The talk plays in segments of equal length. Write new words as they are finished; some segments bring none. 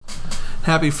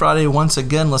Happy Friday once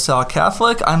again, LaSalle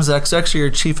Catholic. I'm Zach Sexer,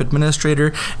 your Chief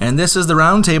Administrator, and this is the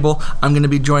Roundtable. I'm going to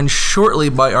be joined shortly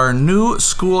by our new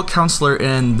school counselor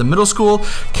in the middle school,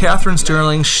 Catherine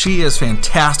Sterling. She is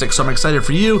fantastic, so I'm excited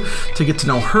for you to get to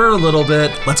know her a little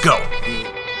bit. Let's go.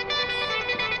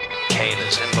 Kane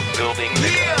is in the building.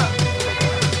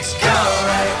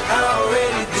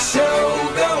 Already the show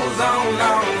goes on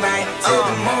all night. Till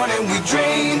the morning we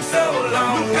dream so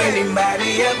long.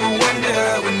 Anybody ever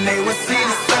wonder when they would see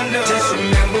the sun? Just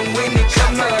remember when you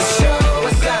come to the show.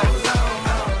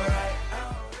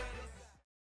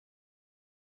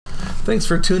 Thanks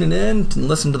for tuning in and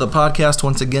listening to the podcast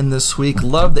once again this week.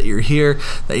 Love that you're here,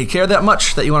 that you care that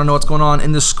much, that you want to know what's going on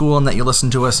in this school, and that you listen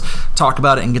to us talk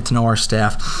about it and get to know our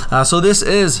staff. So this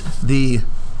is the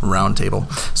Roundtable.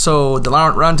 So the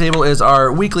Roundtable is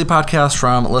our weekly podcast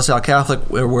from LaSalle Catholic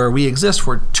where we exist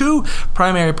for two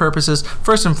primary purposes.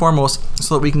 First and foremost,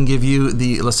 so that we can give you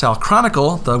the LaSalle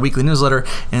Chronicle, the weekly newsletter,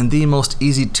 in the most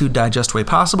easy to digest way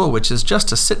possible, which is just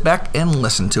to sit back and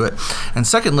listen to it. And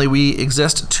secondly, we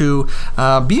exist to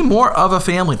be more of a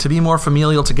family, to be more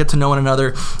familial, to get to know one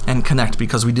another and connect,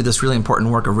 because we do this really important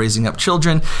work of raising up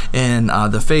children in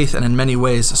the faith and in many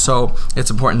ways. So it's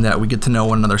important that we get to know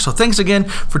one another. So thanks again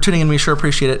for tuning in. We sure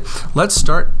appreciate it. Let's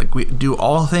start like we do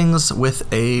all things with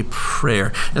a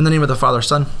prayer. In the name of the Father,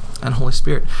 Son, and Holy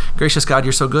Spirit. Gracious God,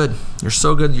 you're so good. You're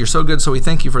so good. You're so good. So we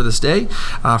thank you for this day,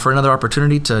 for another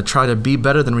opportunity to try to be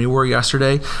better than we were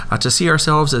yesterday, to see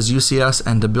ourselves as you see us,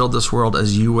 and to build this world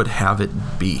as you would have it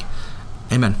be.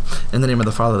 Amen. In the name of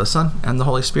the Father, the Son, and the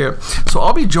Holy Spirit. So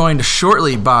I'll be joined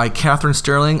shortly by Catherine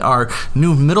Sterling, our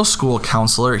new middle school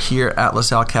counselor here at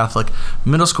LaSalle Catholic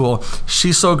Middle School.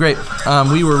 She's so great.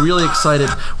 We were really excited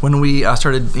when we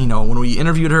started, when we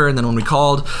interviewed her, and then when we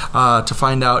called to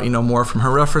find out, more from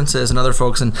her references and other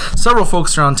folks. And several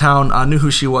folks around town knew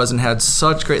who she was and had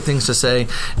such great things to say.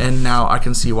 And now I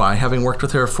can see why. Having worked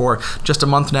with her for just a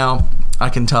month now, I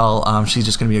can tell she's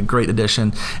just going to be a great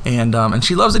addition, and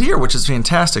she loves it here, which is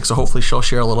fantastic. So hopefully she'll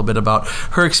share a little bit about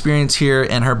her experience here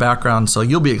and her background. So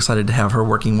you'll be excited to have her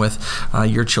working with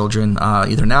your children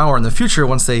either now or in the future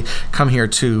once they come here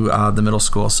to the middle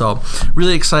school. So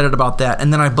really excited about that.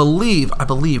 And then I believe,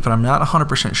 but I'm not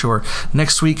 100% sure,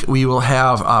 next week we will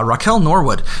have Raquel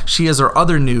Norwood. She is our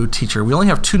other new teacher. We only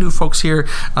have two new folks here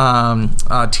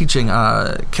teaching,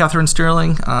 Catherine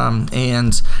Sterling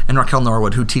and Raquel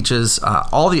Norwood, who teaches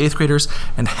all the 8th graders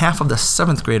and half of the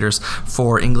 7th graders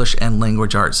for English and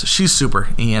language arts. She's super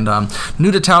and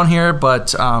new to town here,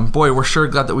 but boy, we're sure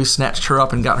glad that we snatched her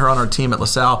up and got her on our team at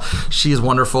LaSalle. She is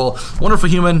wonderful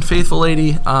human, faithful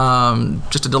lady,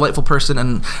 just a delightful person,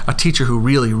 and a teacher who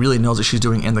really, really knows what she's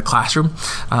doing in the classroom.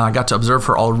 I got to observe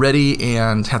her already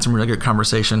and had some really good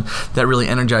conversation that really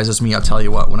energizes me, I'll tell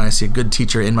you what, when I see a good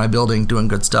teacher in my building doing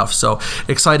good stuff. So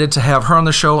excited to have her on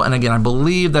the show, and again, I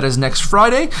believe that is next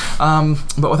Friday.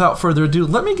 But without further ado,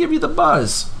 let me give you the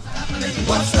buzz.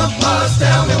 What's the buzz?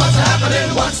 Tell me what's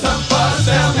happening. What's the buzz?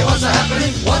 Tell me what's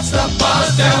happening. What's the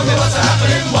buzz? Tell me what's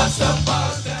happening. What's the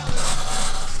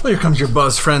buzz? Well, here comes your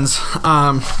buzz, friends.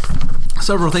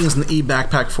 Several things in the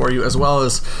e-backpack for you, as well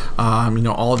as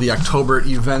all of the October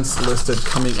events listed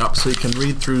coming up, so you can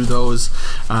read through those.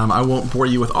 I won't bore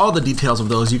you with all the details of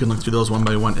those. You can look through those one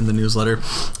by one in the newsletter.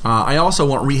 I also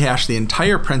won't rehash the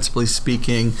entire Principally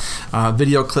Speaking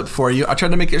video clip for you. I tried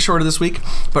to make it shorter this week,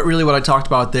 but really what I talked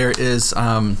about there is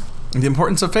the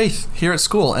importance of faith here at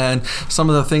school and some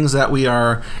of the things that we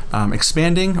are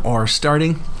expanding or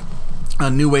starting.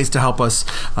 New ways to help us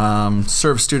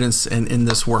serve students in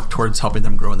this work towards helping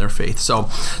them grow in their faith. So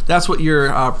that's what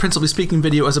your Principally Speaking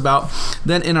video is about.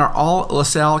 Then in our All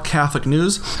LaSalle Catholic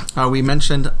News, we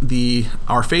mentioned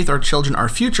Our Faith, Our Children, Our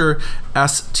Future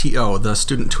STO, the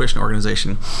Student Tuition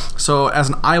Organization. So as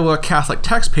an Iowa Catholic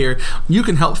taxpayer, you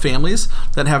can help families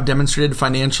that have demonstrated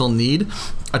financial need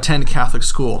attend Catholic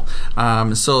school.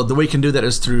 So the way you can do that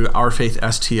is through Our Faith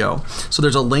STO. So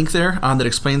there's a link there that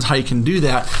explains how you can do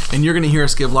that, and you're going to hear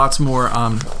us give lots more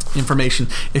information.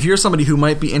 If you're somebody who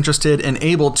might be interested and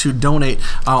able to donate,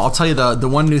 I'll tell you the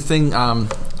one new thing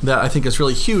that I think is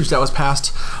really huge that was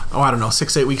passed,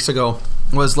 6-8 weeks ago,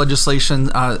 was legislation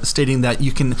stating that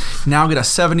you can now get a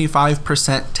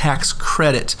 75% tax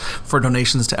credit for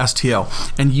donations to STO.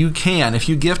 And you can, if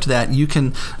you gift that, you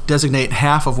can designate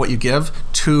half of what you give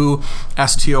to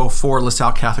STO for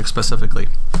LaSalle Catholic specifically.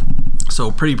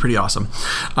 So pretty awesome.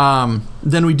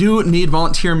 Then we do need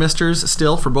volunteer misters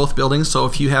still for both buildings. So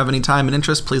if you have any time and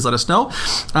interest, please let us know.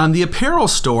 The apparel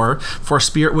store for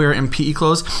spirit wear and PE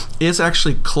clothes is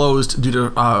actually closed due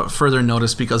to further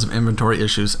notice because of inventory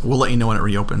issues. We'll let you know when it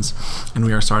reopens, and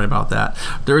we are sorry about that.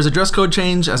 There is a dress code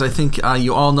change, as I think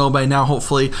you all know by now.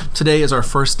 Hopefully, today is our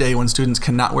first day when students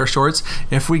cannot wear shorts.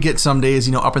 If we get some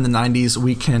days, up in the 90s,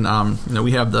 we can,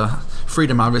 we have the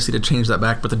freedom obviously to change that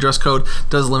back. But the dress code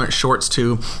does limit shorts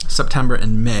to September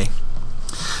and May.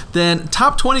 Then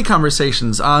top 20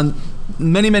 conversations.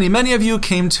 Many of you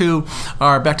came to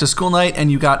our back to school night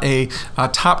and you got a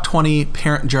top 20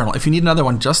 parent journal. If you need another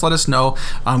one, just let us know.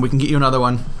 We can get you another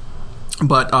one.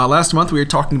 But last month we were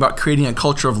talking about creating a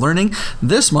culture of learning.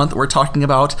 This month we're talking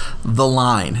about The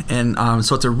Line. And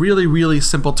so it's a really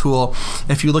simple tool.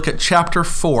 If you look at chapter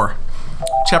 4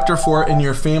 in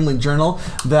your family journal,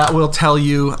 that will tell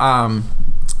you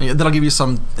that'll give you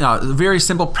some very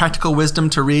simple practical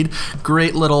wisdom to read.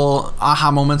 Great little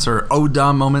aha moments or oh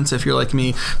dumb moments if you're like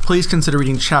me. Please consider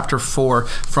reading chapter 4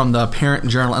 from the parent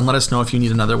journal and let us know if you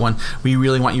need another one. We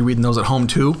really want you reading those at home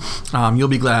too. You'll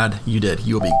be glad you did.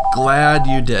 You'll be glad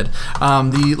you did.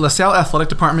 The LaSalle Athletic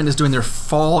Department is doing their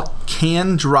fall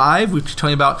can drive. We've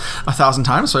told you about 1,000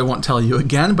 times, so I won't tell you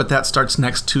again, but that starts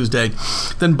next Tuesday.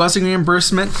 Then busing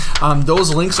reimbursement.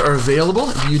 Those links are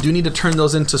available. You do need to turn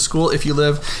those into school if you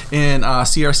live in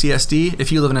CRCSD.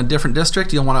 If you live in a different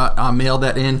district, you'll want to mail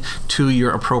that in to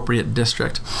your appropriate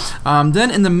district. Then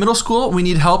in the middle school, we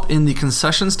need help in the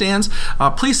concession stands.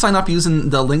 Please sign up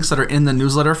using the links that are in the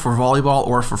newsletter for volleyball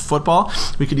or for football.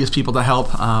 We could use people to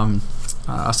help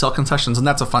sell concessions, and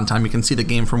that's a fun time. You can see the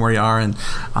game from where you are and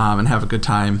have a good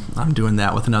time doing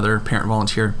that with another parent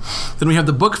volunteer. Then we have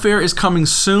the book fair is coming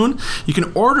soon. You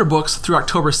can order books through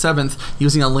October 7th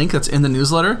using a link that's in the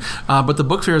newsletter, but the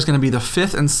book fair is going to be the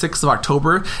 5th and 6th of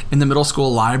October in the middle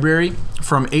school library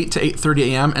from 8 to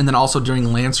 8:30 a.m. and then also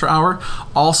during Lancer Hour,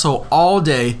 also all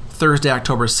day Thursday,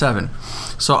 October 7.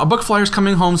 So a book flyer is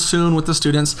coming home soon with the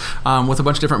students with a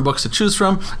bunch of different books to choose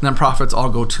from, and then profits all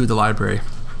go to the library.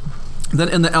 Then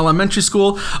in the elementary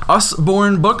school,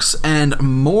 Usborne Books and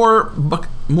More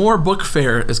Book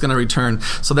Fair is going to return.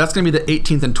 So that's going to be the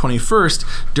 18th and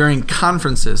 21st during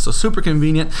conferences. So super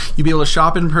convenient. You'll be able to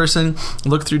shop in person,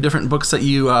 look through different books that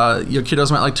your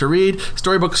kiddos might like to read,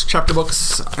 storybooks, chapter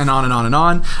books, and on and on and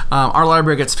on. Our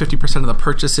library gets 50% of the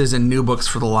purchases in new books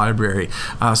for the library.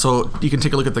 So you can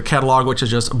take a look at the catalog, which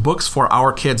is just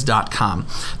booksforourkids.com.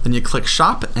 Then you click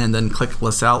shop and then click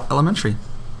LaSalle Elementary.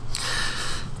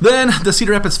 Then the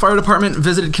Cedar Rapids Fire Department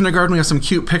visited kindergarten. We have some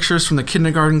cute pictures from the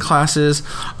kindergarten classes,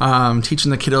 teaching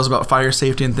the kiddos about fire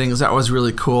safety and things. That was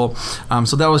really cool.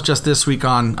 So that was just this week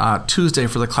on Tuesday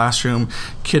for the classroom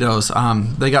kiddos.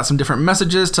 They got some different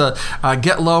messages to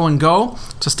get low and go,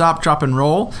 to stop, drop, and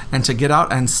roll, and to get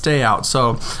out and stay out.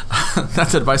 So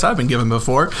that's advice I've been given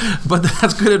before, but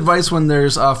that's good advice when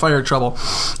there's fire trouble.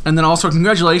 And then also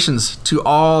congratulations to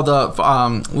all the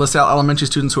LaSalle Elementary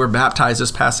students who were baptized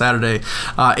this past Saturday.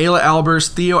 Ayla Albers,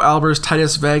 Theo Albers,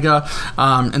 Titus Vega,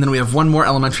 and then we have one more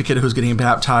elementary kid who's getting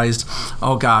baptized,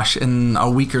 in a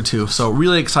week or two. So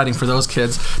really exciting for those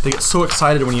kids. They get so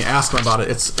excited when you ask them about it.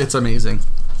 It's amazing.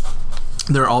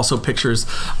 There are also pictures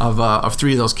of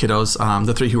three of those kiddos,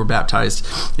 the three who were baptized,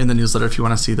 in the newsletter if you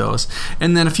want to see those.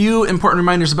 And then a few important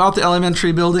reminders about the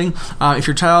elementary building. If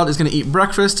your child is going to eat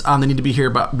breakfast, they need to be here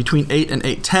about between 8 and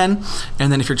 8:10.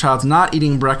 And then if your child's not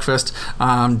eating breakfast,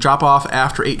 drop off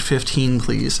after 8:15,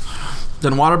 please.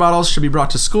 Then water bottles should be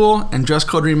brought to school, and dress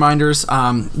code reminders.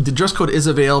 The dress code is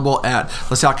available at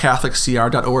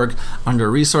lasallecatholicCR.org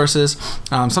under resources.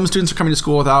 Some students are coming to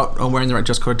school without wearing the right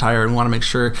dress code attire, and we want to make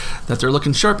sure that they're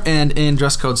looking sharp and in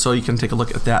dress code, so you can take a look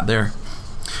at that there.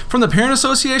 From the Parent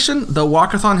Association, the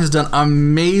Walkathon has done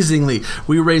amazingly.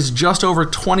 We raised just over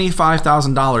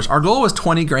 $25,000. Our goal was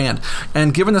 $20,000,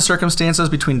 and given the circumstances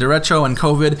between derecho and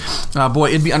COVID,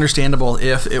 it'd be understandable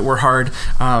if it were hard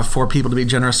for people to be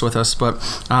generous with us. But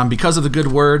because of the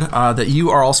good word that you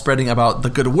are all spreading about the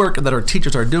good work that our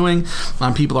teachers are doing,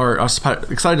 people are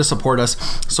excited to support us.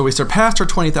 So we surpassed our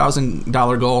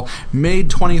 $20,000 goal, made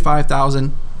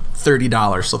 $25,000.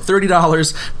 $30. So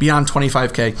 $30 beyond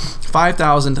 $25K,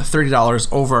 $5,030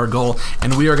 over our goal.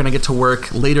 And we are going to get to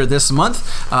work later this month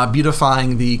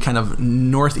beautifying the kind of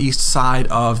northeast side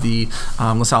of the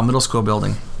LaSalle Middle School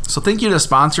building. So thank you to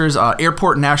sponsors,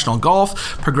 Airport National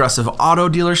Golf, Progressive Auto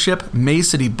Dealership, May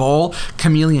City Bowl,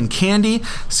 Chameleon Candy,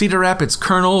 Cedar Rapids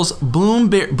Kernels,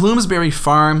 Bloomsbury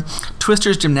Farm,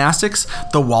 Twisters Gymnastics,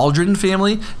 the Waldron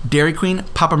family, Dairy Queen,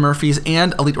 Papa Murphy's,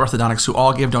 and Elite Orthodontics, who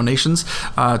all gave donations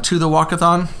to the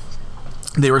walkathon.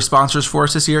 They were sponsors for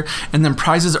us this year, and then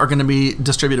prizes are going to be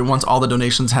distributed once all the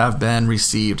donations have been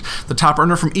received. The top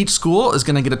earner from each school is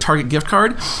going to get a Target gift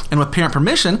card, and with parent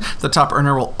permission, the top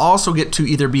earner will also get to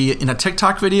either be in a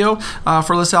TikTok video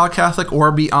for LaSalle Catholic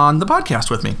or be on the podcast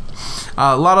with me.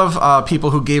 A lot of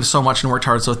people who gave so much and worked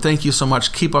hard, so thank you so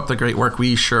much. Keep up the great work.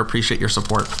 We sure appreciate your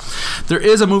support. There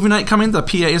is a movie night coming the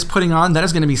PA is putting on. That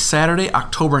is going to be Saturday,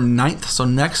 October 9th, so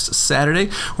next Saturday.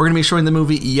 We're going to be showing the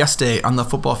movie Yes Day on the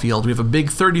football field. We have a big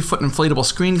 30-foot inflatable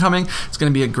screen coming. It's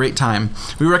going to be a great time.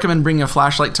 We recommend bringing a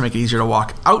flashlight to make it easier to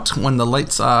walk out when the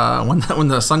lights, when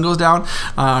the sun goes down,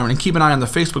 and keep an eye on the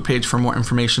Facebook page for more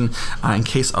information in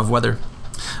case of weather.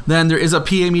 Then there is a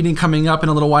PA meeting coming up in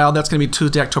a little while. That's going to be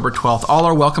Tuesday, October 12th. All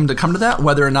are welcome to come to that.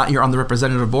 Whether or not you're on the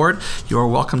representative board, you are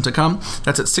welcome to come.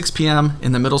 That's at 6 p.m.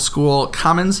 in the middle school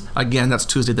commons. Again, that's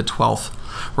Tuesday the 12th.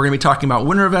 We're going to be talking about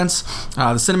winter events,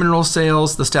 the cinnamon roll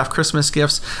sales, the staff Christmas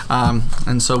gifts,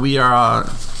 and so we are,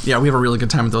 we have a really good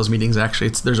time at those meetings, actually.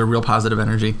 There's a real positive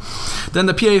energy. Then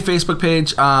the PA Facebook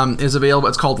page is available.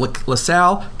 It's called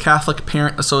LaSalle Catholic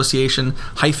Parent Association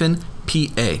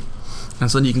 -PA. And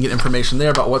so then you can get information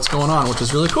there about what's going on, which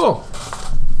is really cool.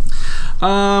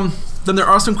 Then there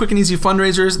are some quick and easy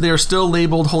fundraisers. They are still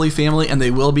labeled Holy Family, and they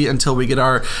will be until we get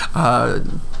our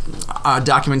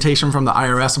documentation from the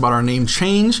IRS about our name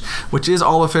change, which is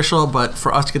all official, but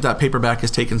for us to get that paper back has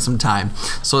taken some time.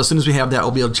 So as soon as we have that, we'll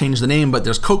be able to change the name, but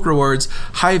there's Coke Rewards,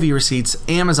 Hy-Vee Receipts,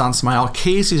 Amazon Smile,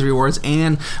 Casey's Rewards,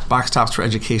 and Box Tops for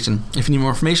Education. If you need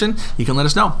more information, you can let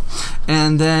us know.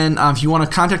 And then if you want to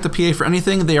contact the PA for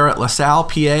anything, they are at LaSalle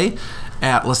PA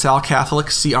at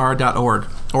lasallecatholicCR.org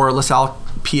or LaSalle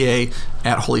PA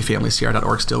at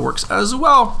holyfamilycr.org still works as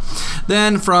well.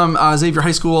 Then from Xavier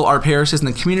High School, our parishes in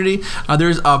the community,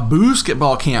 there's a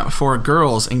basketball camp for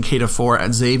girls in K-4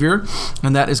 at Xavier,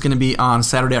 and that is going to be on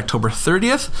Saturday, October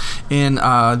 30th in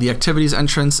the activities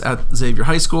entrance at Xavier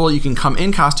High School. You can come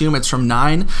in costume. It's from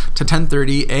 9 to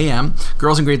 10:30 a.m.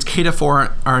 Girls in grades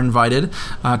K-4 are invited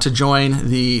to join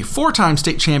the 4-time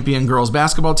state champion girls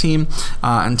basketball team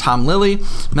and Tom Lilly.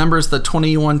 Members of the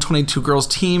 21-22 girls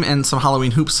team and some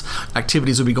Halloween hoops activities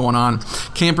will be going on.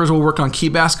 Campers will work on key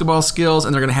basketball skills,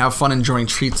 and they're going to have fun enjoying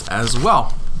treats as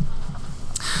well.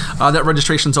 That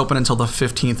registration's open until the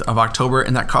 15th of October,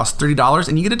 and that costs $30,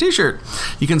 and you get a t-shirt.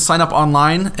 You can sign up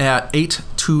online at 8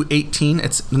 to 18.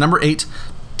 It's the number 8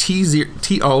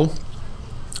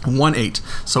 TO18.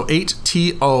 So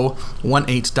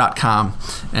 8to18.com,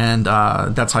 and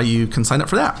that's how you can sign up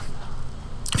for that.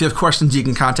 If you have questions, you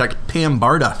can contact Pam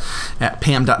Barda at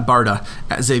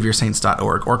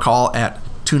pam.barda@xaviersaints.org or call at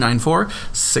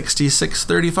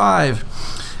 294-6635.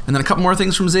 And then a couple more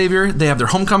things from Xavier. They have their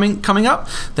homecoming coming up.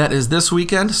 That is this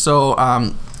weekend. So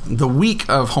the week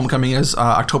of homecoming is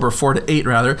October 4 to 8,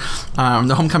 rather.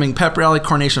 The homecoming pep rally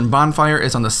coronation bonfire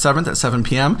is on the 7th at 7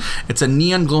 p.m. It's a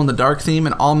neon glow-in-the-dark theme,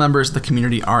 and all members of the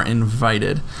community are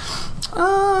invited.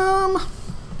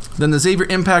 Then the Xavier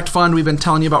Impact Fund we've been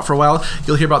telling you about for a while.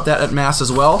 You'll hear about that at Mass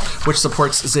as well, which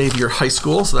supports Xavier High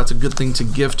School, so that's a good thing to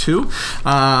give to.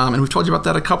 And we've told you about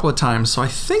that a couple of times. So I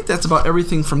think that's about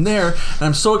everything from there. And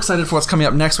I'm so excited for what's coming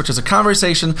up next, which is a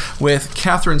conversation with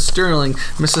Catherine Sterling.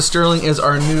 Mrs. Sterling is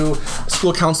our new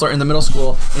school counselor in the middle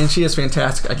school, and she is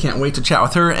fantastic. I can't wait to chat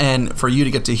with her and for you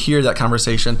to get to hear that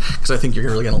conversation, because I think you're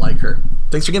really going to like her.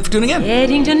 Thanks again for tuning in.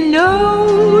 Getting to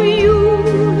know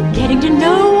you, getting to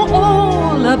know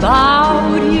all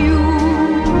about you,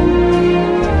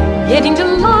 getting to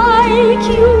like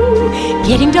you,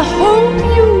 getting to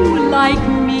hope you like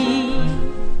me.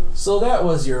 So that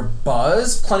was your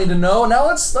buzz. Plenty to know. Now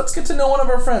let's get to know one of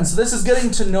our friends. So this is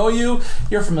Getting to Know You.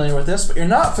 You're familiar with this, but you're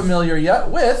not familiar yet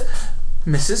with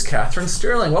Mrs. Catherine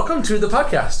Sterling. Welcome to the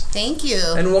podcast. Thank you.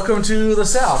 And welcome to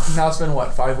LaSalle. Now it's been,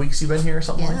 5 weeks you've been here or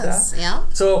something like that? Yes, yeah.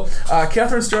 So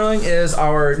Catherine Sterling is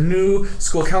our new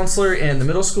school counselor in the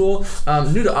middle school.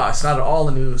 New to us, not at all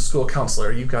a new school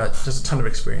counselor. You've got just a ton of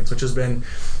experience, which has been,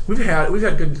 we've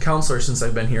had good counselors since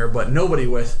I've been here, but nobody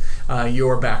with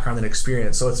your background and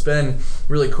experience. So it's been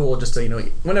really cool just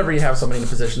to, whenever you have somebody in a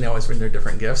position, they always bring their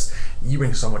different gifts. You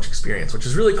bring so much experience, which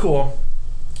is really cool.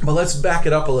 But let's back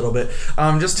it up a little bit.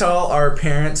 Just tell our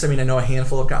parents, I know a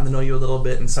handful have gotten to know you a little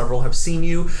bit and several have seen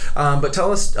you, but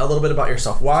tell us a little bit about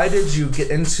yourself. Why did you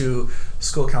get into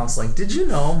school counseling? Did you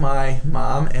know my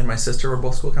mom and my sister were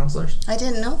both school counselors? I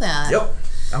didn't know that. Yep.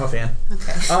 I'm a fan.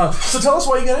 Okay. So tell us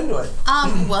why you got into it.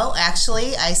 Well,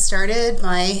 actually, I started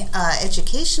my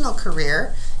educational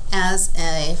career as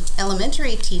an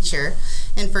elementary teacher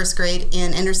in first grade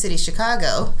in inner city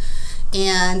Chicago.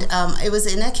 And it was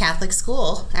in a Catholic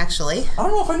school, actually. I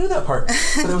don't know if I knew that part, but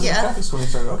it was in a Catholic school when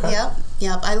you started. Okay.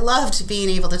 Yep. I loved being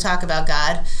able to talk about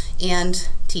God and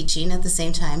teaching at the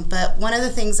same time. But one of the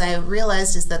things I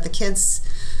realized is that the kids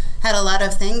had a lot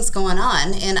of things going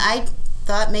on, and I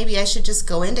thought maybe I should just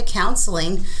go into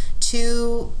counseling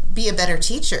to be a better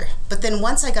teacher. But then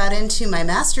once I got into my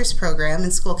master's program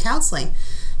in school counseling,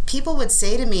 people would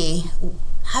say to me,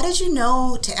 how did you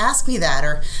know to ask me that?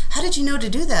 Or how did you know to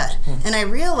do that? And I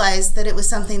realized that it was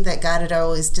something that God had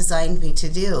always designed me to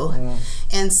do.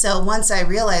 And so once I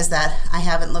realized that, I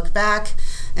haven't looked back.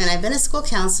 And I've been a school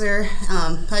counselor.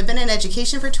 I've been in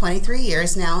education for 23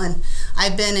 years now, and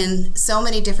I've been in so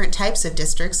many different types of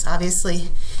districts, obviously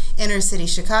inner city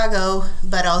Chicago,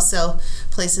 but also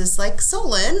places like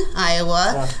Solon,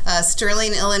 Iowa,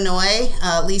 Sterling, Illinois,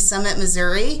 Lee Summit,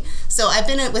 Missouri. So I've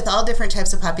been with all different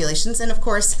types of populations, and of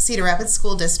course Cedar Rapids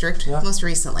School District most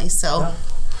recently. So,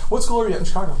 What school are you at in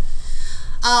Chicago?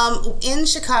 In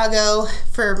Chicago,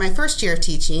 for my first year of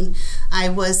teaching, I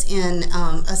was in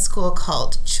a school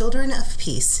called Children of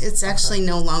Peace. It's actually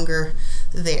no longer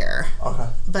there. Okay.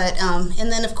 But,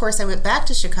 and then of course I went back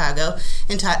to Chicago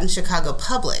and taught in Chicago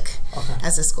Public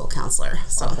as a school counselor.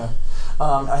 So. Okay.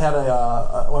 I had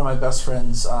one of my best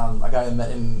friends, a guy I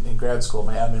met in grad school,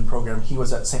 my admin program. He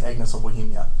was at St. Agnes of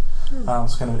Bohemia.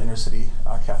 It's kind of an inner city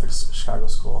Catholic Chicago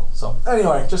school. So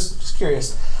anyway, just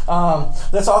curious.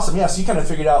 That's awesome. Yeah, so you kind of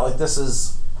figured out like this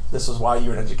was why you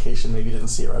were in education. Maybe you didn't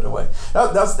see it right away.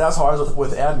 That's how I was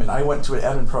with admin. I went to an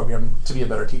admin program to be a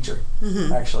better teacher.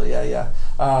 Actually,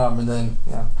 and then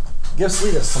gifts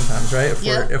lead us sometimes, right?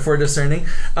 If we're discerning.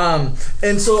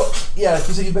 And so, like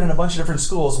you said, you've been in a bunch of different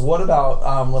schools. What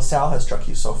about LaSalle has struck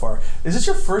you so far? Is this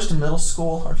your first middle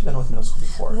school, or have you been with middle school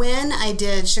before? When I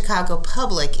did Chicago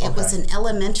Public, it was an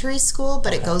elementary school,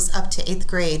 but it goes up to 8th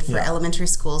grade for elementary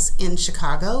schools in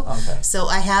Chicago. So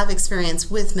I have experience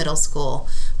with middle school,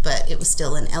 but it was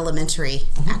still an elementary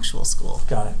actual school.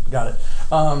 Got it.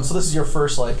 So this is your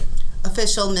first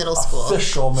official middle school.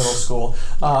 Official middle school.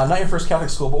 Not your first Catholic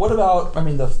school, but what about,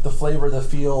 the flavor, the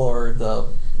feel, or the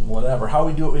whatever, how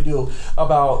we do what we do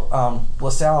about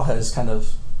LaSalle has kind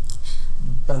of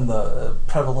been the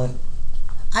prevalent.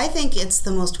 I think it's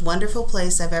the most wonderful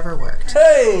place I've ever worked.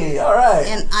 Hey, all right.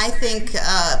 And I think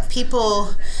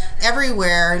people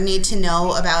everywhere need to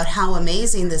know about how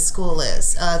amazing this school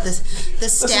is. The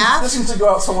staff. This needs to go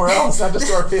out somewhere else, not just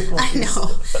to our faithful I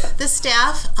know. The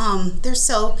staff, they're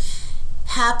so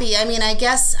happy. I mean, I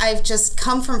guess I've just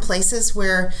come from places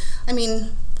where,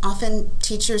 often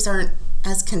teachers aren't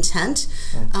as content,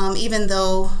 even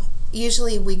though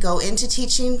usually we go into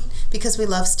teaching because we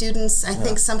love students. I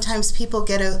think sometimes people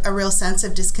get a real sense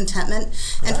of discontentment,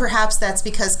 and perhaps that's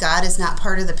because God is not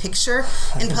part of the picture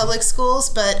in public schools,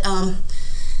 but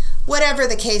whatever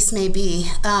the case may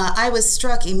be, I was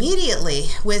struck immediately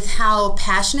with how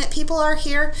passionate people are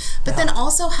here, but then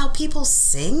also how people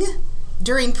sing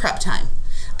during prep time.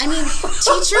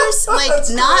 Teachers,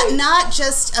 not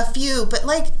just a few, but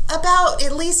about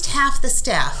at least half the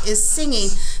staff is singing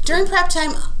during prep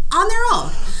time on their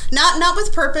own. Not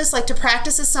with purpose, to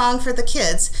practice a song for the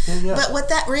kids. But what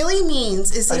that really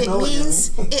means is that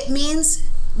it means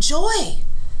joy.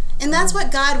 And that's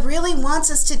what God really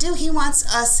wants us to do. He wants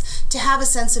us to have a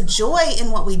sense of joy in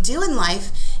what we do in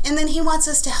life, and then He wants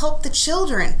us to help the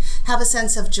children have a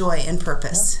sense of joy and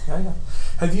purpose. Yeah.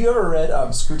 Have you ever read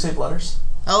Screwtape Letters?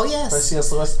 Oh, yes. By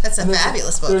C.S. Lewis. That's a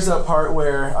fabulous book. There's a part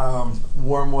where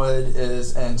Wormwood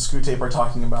and Screwtape are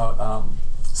talking about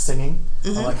singing,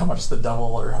 how much the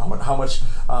devil, or how much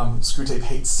Screwtape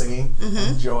hates singing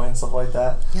and joy and stuff like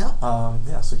that.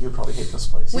 So he would probably hate this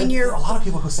place. There are a lot of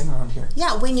people who sing around here.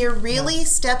 Yeah, when you're really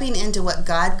stepping into what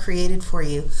God created for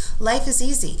you, life is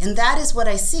easy, and that is what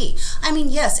I see.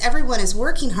 Yes, everyone is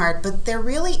working hard, but they're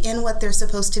really in what they're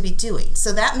supposed to be doing.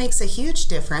 So that makes a huge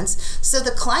difference. So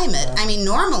the climate,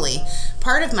 normally,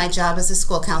 part of my job as a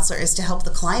school counselor is to help the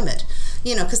climate,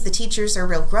 because the teachers are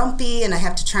real grumpy, and I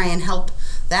have to try and help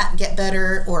that get better,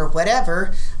 or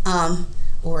whatever,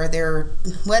 or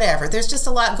there's just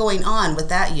a lot going on with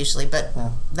that usually, but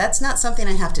that's not something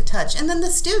I have to touch. And then the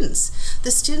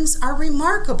students are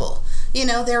remarkable.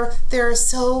 They're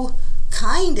so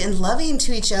kind and loving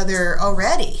to each other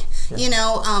already.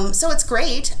 So it's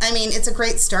great. It's a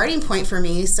great starting point for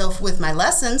me. So with my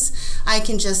lessons, I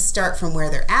can just start from where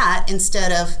they're at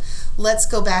instead of let's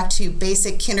go back to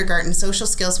basic kindergarten social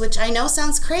skills, which I know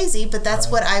sounds crazy, but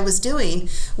that's what I was doing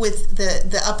with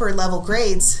the upper level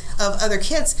grades of other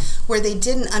kids, where they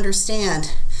didn't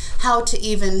understand how to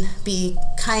even be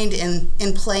kind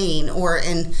in playing or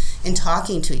in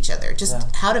talking to each other,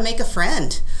 just how to make a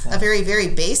friend, a very, very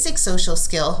basic social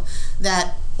skill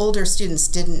that older students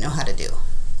didn't know how to do.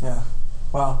 Yeah.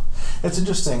 Wow. It's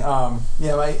interesting. My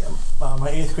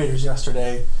 8th graders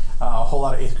yesterday, a whole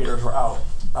lot of 8th graders were out.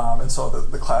 And so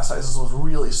the class sizes was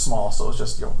really small, so it was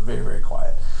just very, very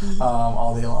quiet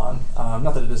all day long.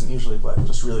 Not that it isn't usually, but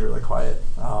just really, really quiet.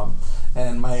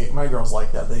 And my girls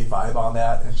like that. They vibe on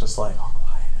that, and it's just like, oh,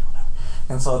 quiet and whatever.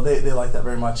 And so they like that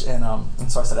very much. And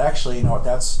so I said, actually, you know what,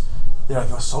 they're like,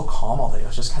 it was so calm all day. It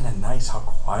was just kind of nice how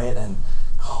quiet and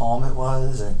calm it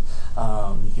was, and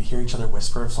you could hear each other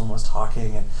whisper if someone was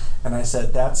talking. And I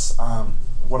said, that's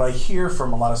what I hear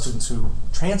from a lot of students who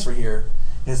transfer here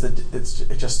is that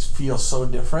it just feels so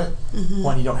different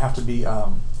when you don't have to be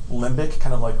limbic,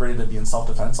 kind of like ready to be in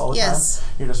self-defense all the time.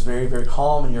 You're just very, very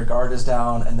calm, and your guard is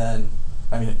down, and then,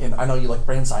 I mean, and I know you like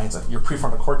brain science, your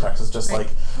prefrontal cortex is just like,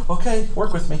 okay,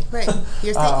 work with me. Right.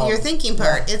 Your thinking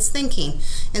part, it's thinking.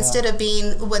 Instead of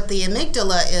being what the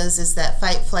amygdala is that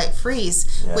fight, flight,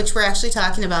 freeze, which we're actually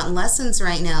talking about in lessons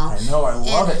right now. I know, I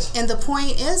love it. And the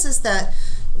point is that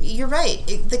you're right.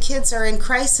 The kids are in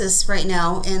crisis right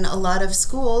now in a lot of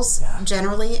schools.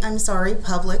 Generally, I'm sorry,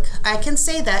 public. I can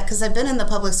say that because I've been in the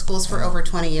public schools for over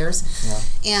 20 years.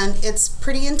 And it's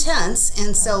pretty intense.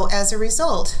 And so as a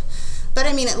result, but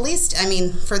I mean, at least,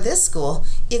 for this school,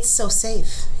 it's so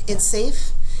safe. It's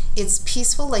safe. It's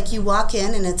peaceful. Like you walk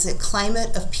in and it's a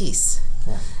climate of peace.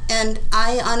 And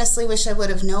I honestly wish I would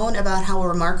have known about how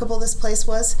remarkable this place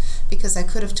was, because I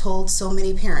could have told so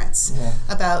many parents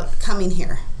about coming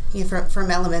here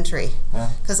from elementary,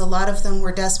 because a lot of them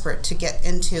were desperate to get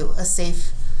into a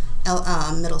safe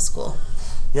middle school.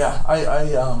 Yeah, I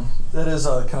that is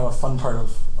a kind of a fun part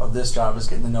of this job, is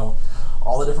getting to know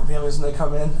all the different families when they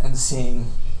come in, and seeing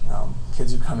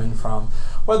kids who come in from,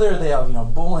 whether they have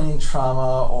bullying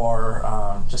trauma,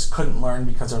 or just couldn't learn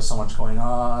because there was so much going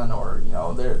on, or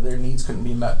their needs couldn't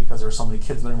be met because there were so many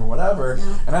kids in the room or whatever.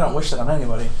 And I don't wish that on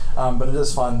anybody, but it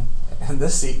is fun in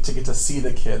this seat to get to see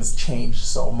the kids change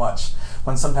so much,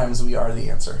 when sometimes we are the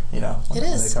answer. It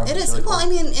is. Really cool.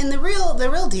 And the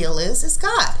real deal is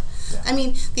God.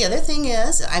 The other thing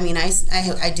is,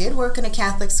 I did work in a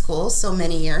Catholic school so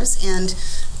many years, and,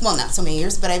 well, not so many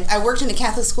years, but I worked in a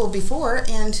Catholic school before,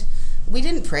 and we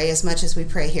didn't pray as much as we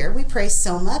pray here. We pray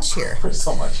so much here.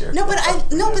 No,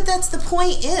 but that's the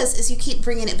point is you keep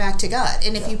bringing it back to God.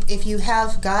 And if you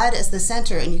have God as the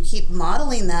center, and you keep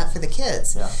modeling that for the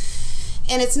kids,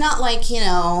 and it's not like,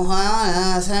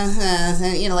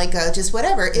 just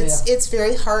whatever. It's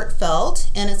very heartfelt,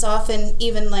 and it's often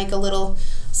even like a little,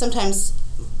 sometimes,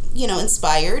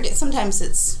 inspired. Sometimes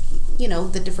it's,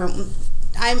 the different.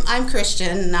 I'm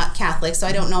Christian, not Catholic, so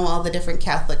I don't know all the different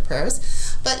Catholic prayers.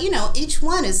 But, each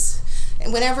one is,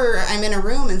 whenever I'm in a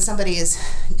room and somebody is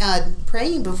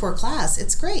praying before class,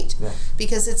 it's great.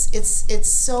 Because it's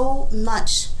so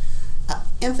much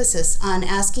emphasis on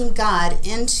asking God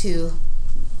into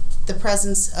the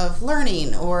presence of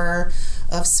learning, or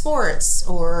of sports,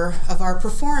 or of our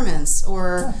performance,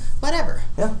 or whatever.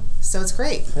 So it's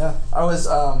great. I was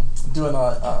doing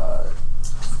a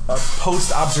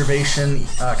post-observation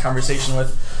conversation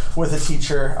with a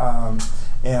teacher,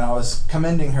 and I was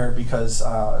commending her because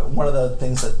one of the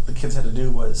things that the kids had to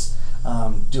do was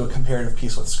do a comparative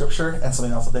piece with scripture and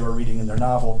something else that they were reading in their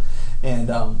novel. And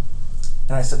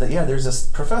I said that, there's this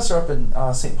professor up in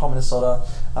St. Paul, Minnesota,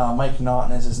 Mike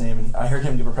Naughton is his name, and I heard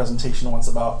him give a presentation once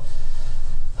about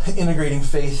integrating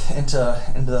faith into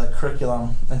the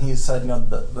curriculum, and he said,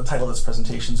 the title of this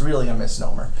presentation is really a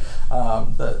misnomer.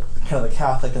 The kind of the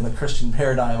Catholic and the Christian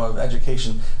paradigm of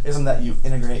education isn't that you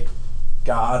integrate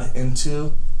God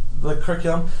into the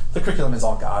curriculum. The curriculum is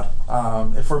all God.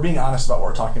 If we're being honest about what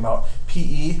we're talking about,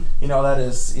 PE, that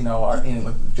is,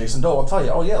 Jason Dole will tell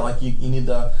you, you need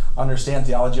to understand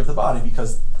theology of the body,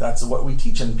 because that's what we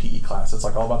teach in PE class. It's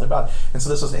like all about their body. And so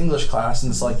this was an English class,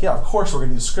 and it's like, of course we're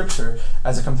going to use scripture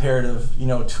as a comparative,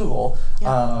 tool.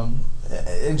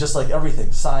 And just like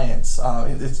everything, science,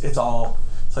 it's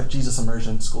like Jesus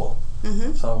immersion school.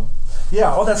 So,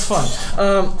 that's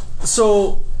fun.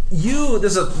 So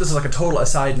this is like a total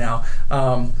aside now,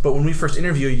 but when we first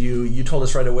interviewed you, you told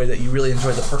us right away that you really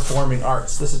enjoy the performing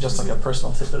arts. This is just like a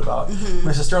personal tidbit about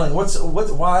Mrs. Sterling. Why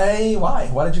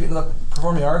did you get into the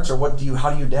performing arts, or how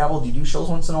do you dabble? Do you do shows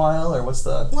once in a while, or what's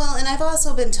the? Well, and I've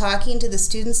also been talking to the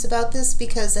students about this,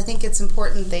 because I think it's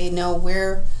important they know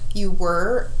where you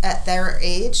were at their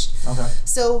age.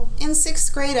 So in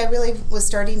 6th grade, I really was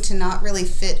starting to not really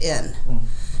fit in,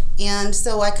 and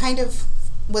so I kind of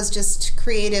was just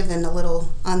creative and a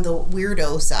little on the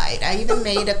weirdo side. I even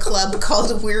made a club called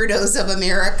Weirdos of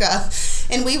America,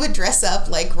 and we would dress up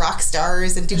like rock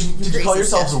stars and do crazy stuff. Did you call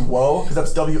yourselves WOA? Because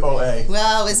that's WOA.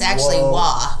 Well, it was actually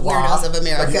WA, Weirdos of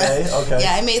America. Okay.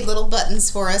 Yeah, I made little buttons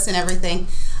for us and everything.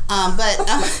 But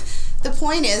the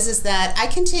point is that I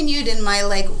continued in my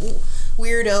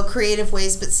weirdo creative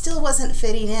ways, but still wasn't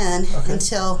fitting in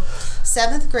until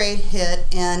 7th grade hit,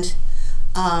 and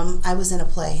I was in a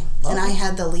play, and I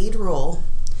had the lead role.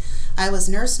 I was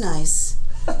Nurse Nice,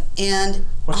 and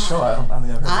what show? I don't think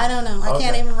I've heard of. I don't know. I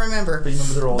can't even remember. But you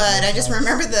remember the role? But I just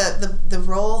remember the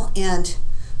role, and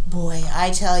boy,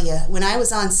 I tell you, when I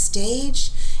was on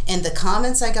stage and the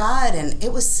comments I got, and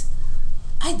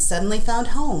I'd suddenly found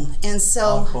home. And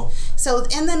so, cool.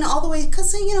 And then all the way,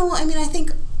 because, I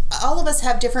think all of us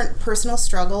have different personal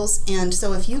struggles, and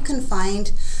so if you can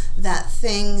find that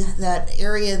thing, that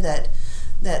area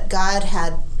that God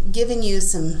had given you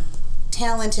some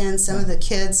talent in. Some of the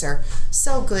kids are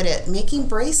so good at making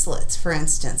bracelets, for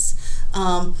instance.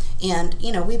 And,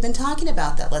 we've been talking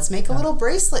about that. Let's make a little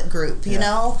bracelet group,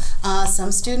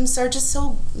 Some students are just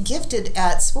so gifted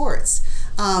at sports.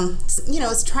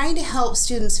 It's trying to help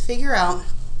students figure out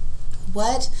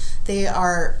what they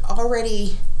are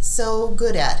already so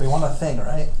good at. They want a thing,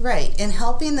 right? Right, and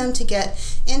helping them to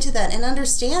get into that and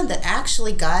understand that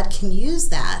actually God can use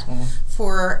that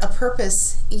for a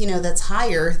purpose, that's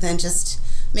higher than just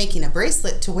making a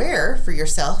bracelet to wear for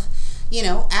yourself.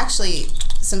 Actually,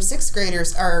 some 6th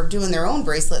graders are doing their own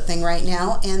bracelet thing right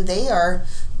now, and they are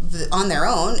on their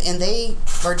own, and they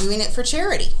are doing it for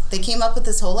charity. They came up with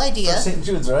this whole idea. For St.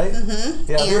 Jude's, right?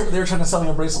 Mm-hmm. Yeah, they were trying to sell me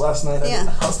a bracelet last night.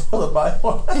 I was able to buy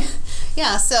one.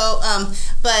 Yeah, so,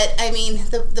 but I mean,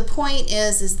 the point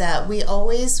is that we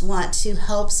always want to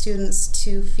help students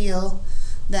to feel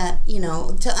that,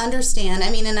 to understand.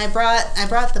 I mean, and I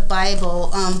brought the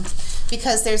Bible,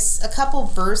 because there's a couple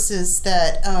verses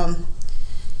that,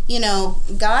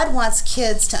 God wants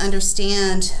kids to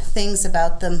understand things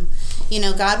about them.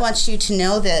 God wants you to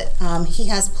know that He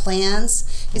has plans.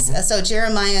 So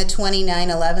Jeremiah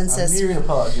 29:11 says,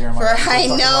 "For I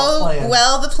know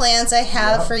well the plans I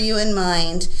have for you in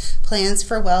mind, plans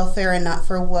for welfare and not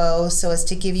for woe, so as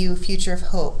to give you a future of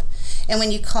hope. And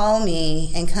when you call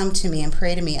me and come to me and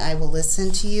pray to me, I will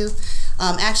listen to you."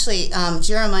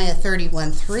 Jeremiah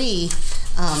 31:3.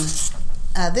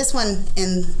 This one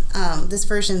in this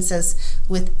version says,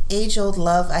 "With age-old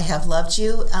love I have loved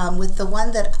you." With the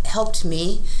one that helped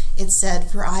me, it said,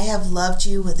 "For I have loved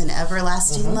you with an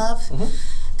everlasting love."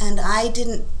 And I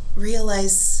didn't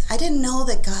know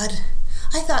that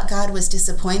I thought God was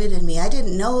disappointed in me. I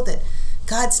didn't know that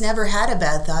God's never had a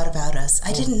bad thought about us.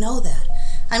 I didn't know that.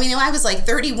 I mean, I was like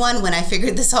 31 when I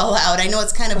figured this all out. I know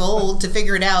it's kind of old to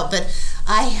figure it out, but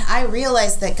I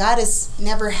realized that God has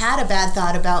never had a bad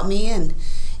thought about me, and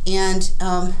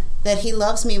that He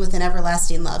loves me with an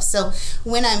everlasting love. So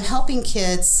when I'm helping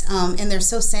kids, and they're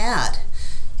so sad,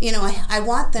 I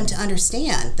want them to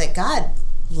understand that God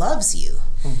loves you.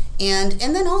 And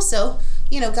then also,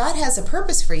 God has a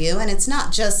purpose for you, and it's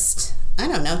not just,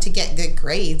 to get good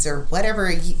grades or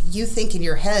whatever you think in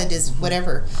your head is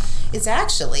whatever. It's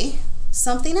actually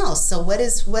something else. So what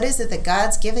is it that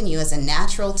God's given you as a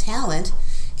natural talent?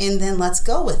 And then let's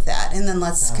go with that. And then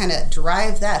let's kind of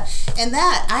drive that. And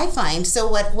that I find, so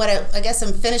what I guess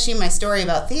I'm finishing my story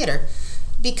about theater.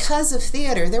 Because of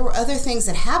theater, there were other things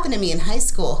that happened to me in high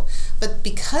school, but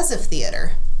because of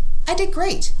theater, I did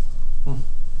great.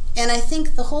 And I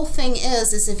think the whole thing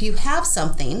is if you have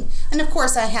something, and of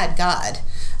course I had God,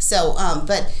 so,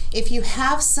 but if you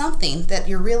have something that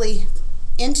you're really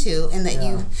into and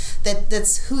that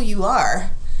that's who you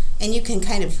are, and you can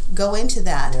kind of go into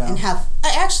that and I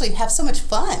actually have so much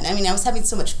fun. I mean, I was having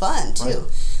so much fun too,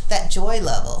 that joy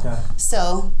level.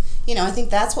 So, I think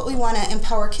that's what we want to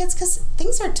empower kids, because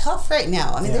things are tough right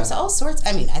now. I mean, there's all sorts.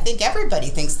 I mean, I think everybody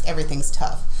thinks everything's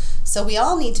tough. So we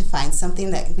all need to find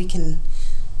something that we can,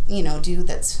 do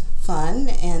that's fun,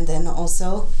 and then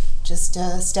also just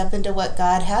step into what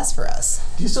God has for us.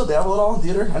 Do you still dabble at all in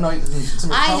theater? I know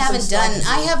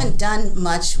I haven't done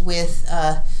much with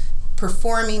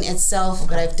performing itself,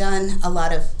 but I've done a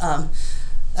lot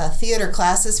of theater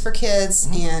classes for kids,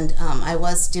 and I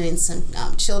was doing some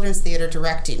children's theater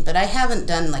directing, but I haven't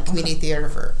done community theater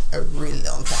for a really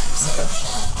long time. So.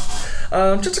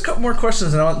 Just a couple more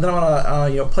questions, and then I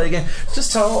want to play again.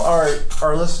 Just tell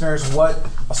our listeners what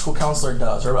a school counselor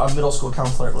does, or a middle school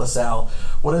counselor at LaSalle.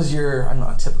 What is your,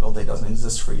 a typical day doesn't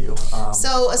exist for you.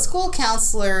 So a school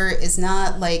counselor is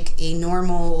not like a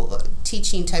normal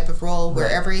teaching type of role where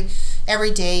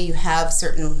every day you have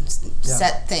certain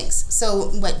set things. So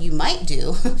what you might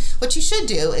do, what you should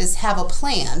do, is have a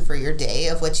plan for your day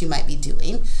of what you might be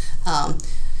doing.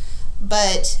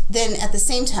 But then at the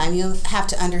same time, you have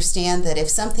to understand that if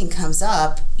something comes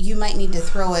up, you might need to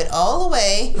throw it all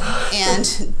away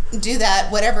and do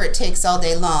that, whatever it takes, all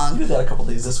day long. You did that a couple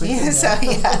days this week.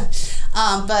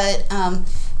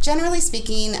 Generally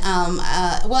speaking,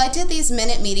 well, I did these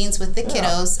minute meetings with the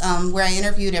kiddos where I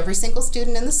interviewed every single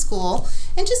student in the school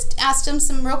and just asked them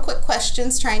some real quick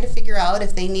questions, trying to figure out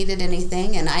if they needed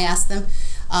anything. And I asked them,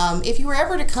 if you were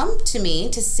ever to come to me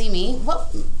to see me,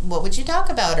 what would you talk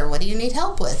about, or what do you need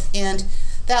help with? And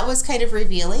that was kind of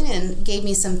revealing and gave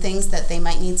me some things that they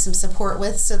might need some support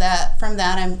with. So that from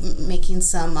that, I'm making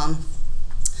some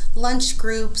lunch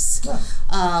groups,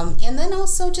 and then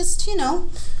also just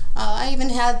I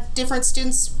even had different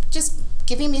students just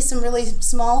giving me some really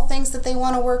small things that they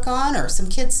want to work on, or some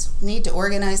kids need to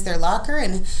organize their locker.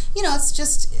 And, it's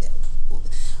just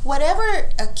whatever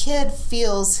a kid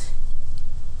feels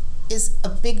is a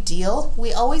big deal.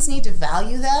 We always need to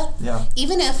value that. Yeah.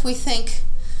 Even if we think,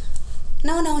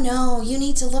 no, you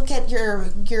need to look at your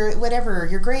whatever,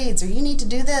 your grades, or you need to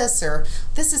do this, or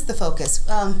this is the focus.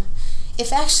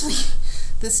 If actually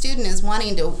the student is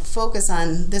wanting to focus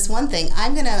on this one thing,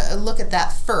 I'm going to look at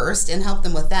that first and help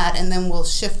them with that, and then we'll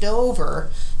shift over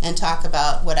and talk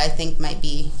about what I think might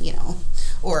be,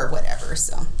 or whatever.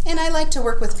 So, and I like to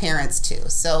work with parents too.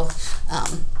 So,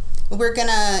 we're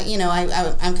gonna,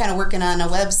 I'm kind of working on a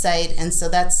website, and so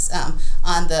that's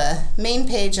on the main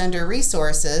page under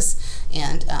resources,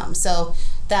 and so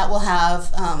that will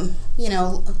have,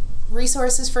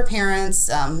 resources for parents,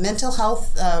 mental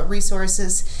health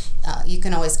resources. You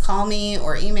can always call me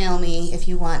or email me if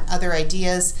you want other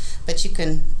ideas, but you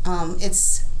can,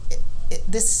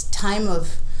 this time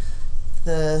of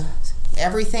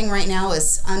everything right now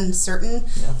is uncertain,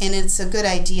 and it's a good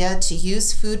idea to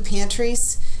use food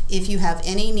pantries if you have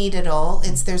any need at all.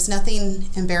 There's nothing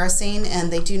embarrassing,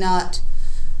 and they do not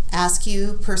ask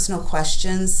you personal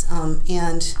questions,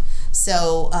 and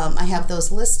so I have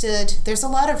those listed. There's a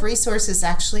lot of resources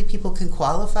actually people can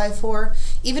qualify for.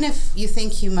 Even if you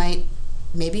think you might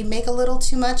maybe make a little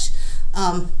too much,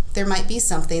 there might be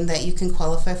something that you can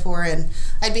qualify for, and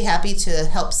I'd be happy to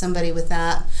help somebody with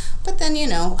that. But then,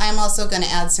 I'm also going to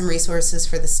add some resources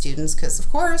for the students, because, of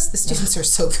course, the students are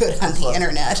so good on the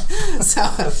internet. So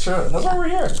that's true. That's why we're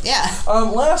here. Yeah.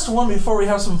 Last one before we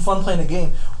have some fun playing a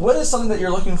game. What is something that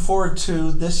you're looking forward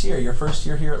to this year, your first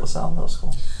year here at LaSalle Middle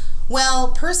School?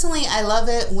 Well, personally, I love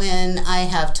it when I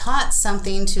have taught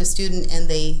something to a student and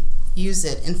they use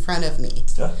it in front of me.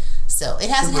 Yeah. So it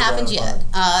hasn't happened yet,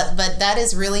 but that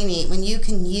is really neat when you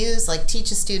can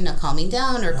teach a student a calming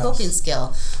down or coping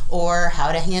skill, or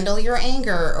how to handle your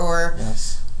anger, or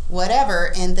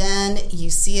whatever, and then you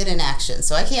see it in action.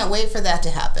 So I can't wait for that to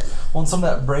happen. Well, and some of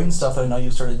that brain stuff that I know you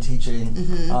started teaching,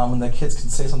 when the kids can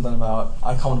say something about,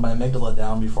 I calmed my amygdala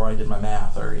down before I did my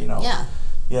math, or,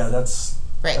 Yeah, that's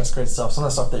great stuff. Some of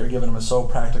the stuff that you're giving them is so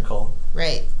practical.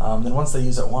 Right. Then once they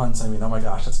use it once, oh my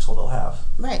gosh, that's a tool they'll have.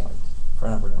 Right.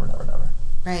 Forever, never.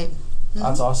 Right. Mm-hmm.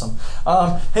 That's awesome.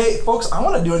 Hey, folks, I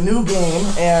want to do a new game,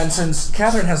 and since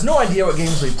Catherine has no idea what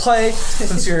games we play,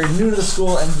 since you're new to the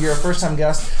school and you're a first-time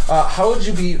guest, how would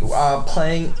you be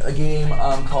playing a game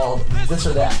called This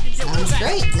or That? Sounds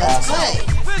great. Let's play.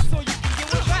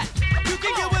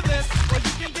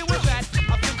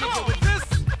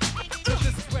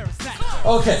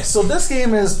 Okay, so this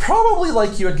game is probably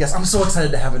like you would guess. I'm so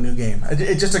excited to have a new game.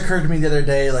 It just occurred to me the other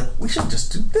day, we should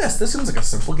just do this. This seems like a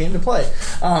simple game to play.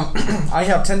 I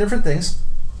have 10 different things.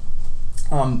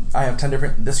 I have 10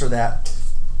 different this or that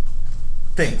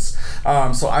things.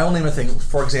 So I'll name a thing,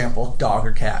 for example, dog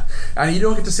or cat. And you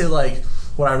don't get to say,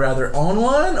 would I rather own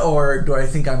one, or do I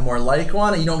think I'm more like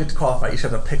one? You don't get to qualify. You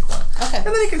should have to pick one. Okay. And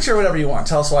then you can share whatever you want.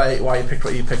 Tell us why you picked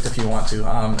what you picked if you want to.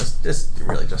 It's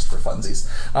really just for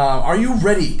funsies. Are you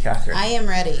ready, Catherine? I am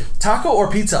ready. Taco or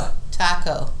pizza?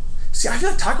 Taco. See, I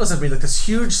feel like tacos have made this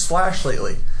huge splash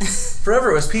lately.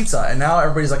 Forever it was pizza, and now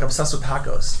everybody's obsessed with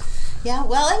tacos. Yeah,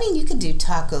 well, you could do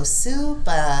taco soup,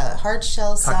 hard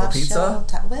shell, soft pizza?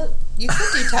 shell. Well, you could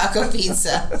do taco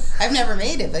pizza. I've never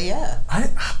made it, but yeah.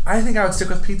 I think I would stick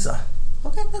with pizza.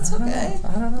 Okay, that's okay.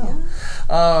 I don't know.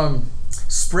 Yeah.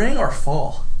 Spring or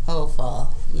fall? Oh,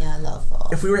 fall. Yeah, I love fall.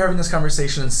 If we were having this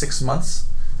conversation in 6 months,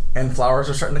 and flowers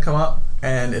were starting to come up,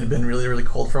 and it had been really, really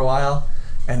cold for a while,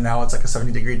 and now it's a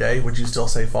 70-degree day, would you still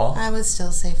say fall? I would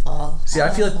still say fall. See,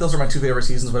 I feel like those are my two favorite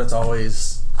seasons, but it's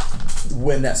always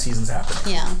when that season's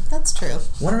happening. Yeah, that's true.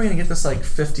 When are we going to get this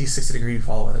 50, 60-degree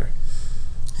fall weather?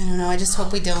 I don't know. I just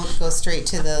hope we don't go straight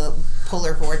to the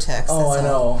polar vortex. Oh, I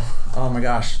know. Oh, my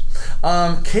gosh.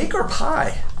 Cake or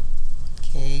pie?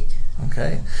 Cake.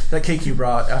 Okay. That cake you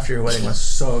brought after your wedding was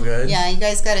so good. Yeah, you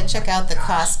guys got to check out the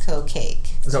Costco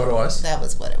cake. Is that what it was? That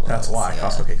was what it was. That's why. Yeah.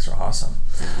 Costco cakes are awesome.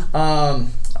 Yeah.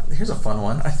 Here's a fun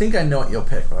one. I think I know what you'll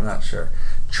pick, but I'm not sure.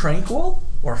 Tranquil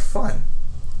or fun?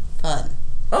 Fun.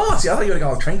 Oh, see, I thought you would have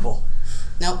gone with tranquil.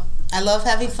 Nope. I love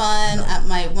having fun.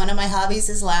 One of my hobbies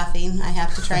is laughing. I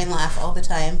have to try and laugh all the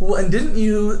time. Well, and didn't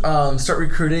you start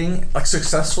recruiting, like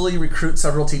successfully recruit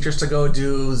several teachers to go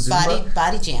do Zumba?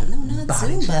 Body jam. No, not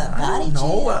Body Zumba. jam. I don't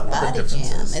know what the Body difference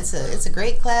jam. is. It's a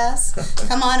great class.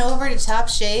 Come on over to Top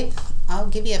Shape. I'll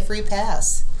give you a free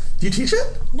pass. Do you teach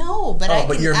it? No, but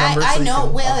but you're a member, I so you know.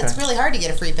 can- Well, okay. it's really hard to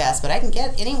get a free pass, but I can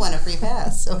get anyone a free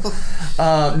pass. So,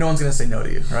 No one's gonna say no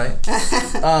to you, right?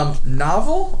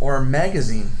 Novel or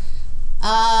magazine?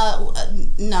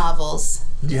 Novels.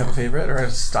 Do you have a favorite or a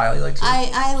style you like to?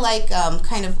 I like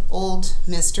kind of old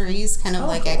mysteries, kind of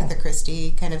like cool. Agatha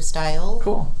Christie kind of style.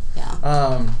 Cool. Yeah.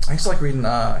 I used to like reading.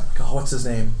 What's his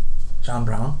name? John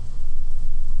Brown.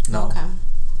 No. Okay.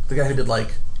 The guy who did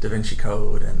like Da Vinci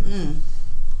Code and.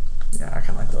 Yeah, I kind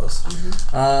of like those.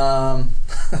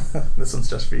 This one's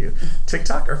just for you.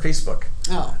 TikTok or Facebook?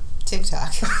 Oh,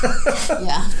 TikTok.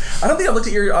 Yeah. I don't think I looked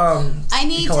at your. I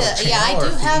need to. Yeah, I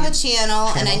do have a channel,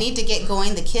 and I Channel? need to get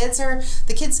going. The kids.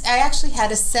 I actually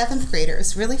had a 7th grader. It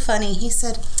was really funny. He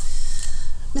said,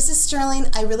 "Mrs. Sterling,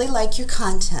 I really like your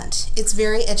content. It's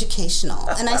very educational."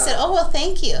 And I said, "Oh, well,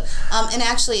 thank you." And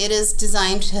actually, it is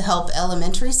designed to help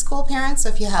elementary school parents. So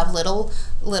if you have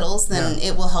littles, then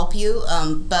it will help you.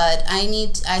 But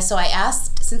so I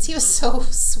asked, since he was so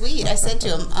sweet, I said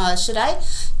to him, should I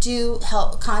do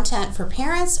content for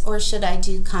parents or should I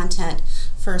do content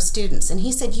for students? And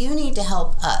he said, you need to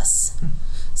help us.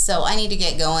 So I need to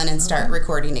get going and start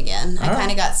recording again. I kind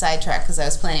of got sidetracked because I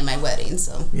was planning my wedding.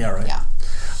 So Yeah, right. Yeah.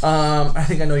 I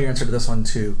think I know your answer to this one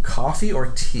too. Coffee or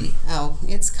tea? Oh,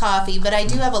 it's coffee, but I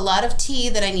do have a lot of tea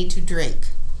that I need to drink.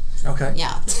 Okay.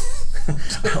 Yeah.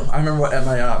 I remember at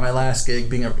my last gig,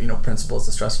 being a principal is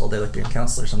a stressful day, like being a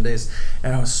counselor some days,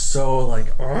 and I was so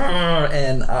like, "Argh,"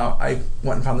 and I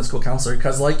went and found the school counselor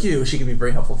because, like you, she can be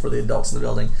very helpful for the adults in the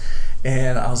building.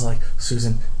 And I was like,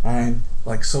 Susan, I'm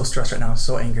like so stressed right now. I'm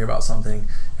so angry about something.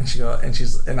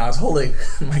 And I was holding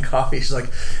my coffee. She's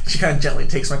like, she kind of gently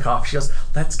takes my coffee. She goes,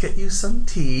 let's get you some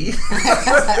tea.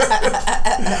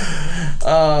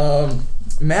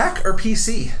 Mac or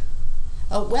PC?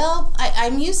 Oh, well,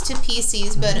 I'm used to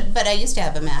PCs, but I used to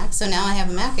have a Mac, so now I have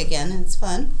a Mac again, and it's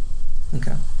fun.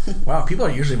 Okay. Wow, people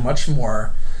are usually much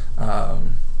more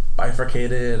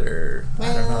bifurcated, or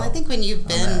I don't know. I think when you've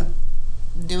been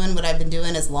doing what I've been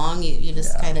doing as long, you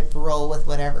just kind of roll with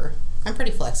whatever. I'm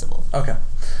pretty flexible. Okay.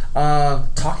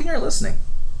 Talking or listening?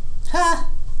 Huh.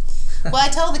 Well, I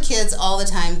tell the kids all the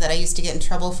time that I used to get in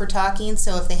trouble for talking,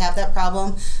 so if they have that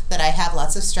problem, that I have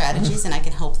lots of strategies and I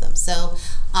can help them. So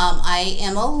I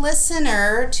am a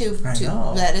listener to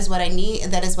that is what I need,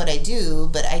 that is what I do,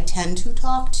 but I tend to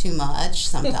talk too much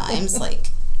sometimes, like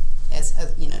as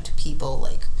to people,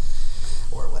 like,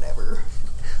 or whatever.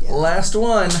 Yeah. Last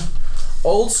one.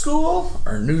 Old school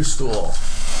or new school?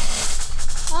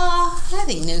 I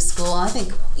think new school. I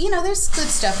think, there's good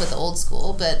stuff with old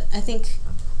school, but I think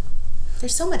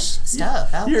there's so much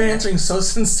stuff out You're there. answering so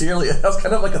sincerely. That was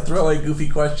kind of like a throwaway, goofy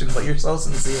question, but you're so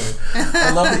sincere.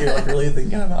 I love that you're like really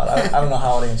thinking about it. I don't know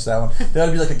how I'd answer that one. That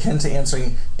would be like akin to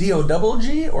answering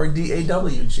D-O-double-G or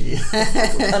D-A-W-G.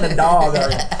 What kind of dog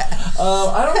are you?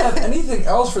 I don't have anything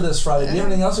else for this Friday. Do you have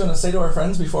anything else you want to say to our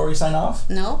friends before we sign off?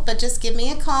 No, but just give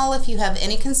me a call if you have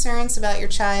any concerns about your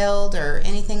child or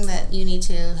anything that you need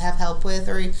to have help with,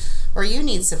 or you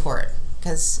need support,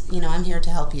 because I'm here to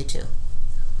help you too.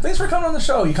 Thanks for coming on the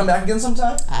show. You come back again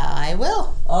sometime? I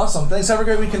will. Awesome. Thanks. Have a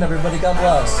great weekend, everybody. God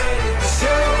bless. The show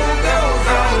goes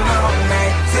on.